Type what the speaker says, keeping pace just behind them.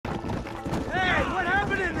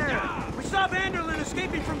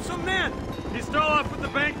escaping from some men. He stole off with the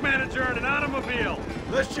bank manager in an automobile.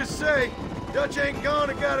 Let's just say, Dutch ain't gone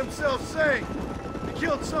and got himself saved. He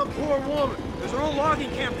killed some poor woman. There's an old logging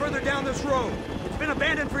camp further down this road. It's been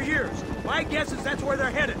abandoned for years. My guess is that's where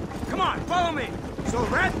they're headed. Come on, follow me. So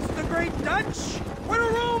that's the great Dutch? What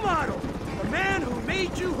a role model! The man who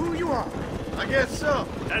made you who you are. I guess so.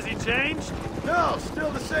 Has he changed? No,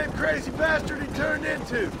 still the same crazy bastard he turned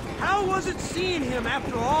into. How was it seeing him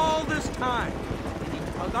after all this time? Did he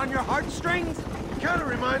tug on your heartstrings? Kinda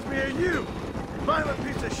reminds me of you. Violent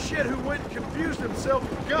piece of shit who went and confused himself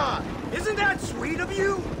with God. Isn't that sweet of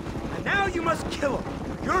you? And now you must kill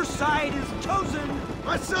him. Your side is chosen.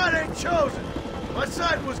 My side ain't chosen. My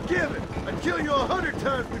side was given. I'd kill you 100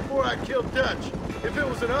 times before I killed Dutch, if it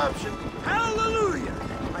was an option. Hallelujah!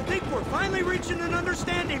 I think we're finally reaching an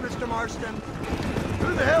understanding, Mr. Marston.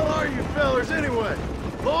 Who the hell are you fellers anyway?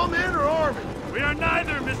 Lawmen or army? We are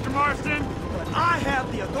neither, Mr. Marston. But I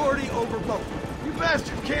have the authority over both. You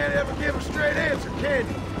bastards can't ever give a straight answer, can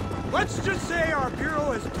you? Let's just say our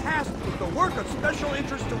bureau is tasked with the work of special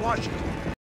interest to Washington.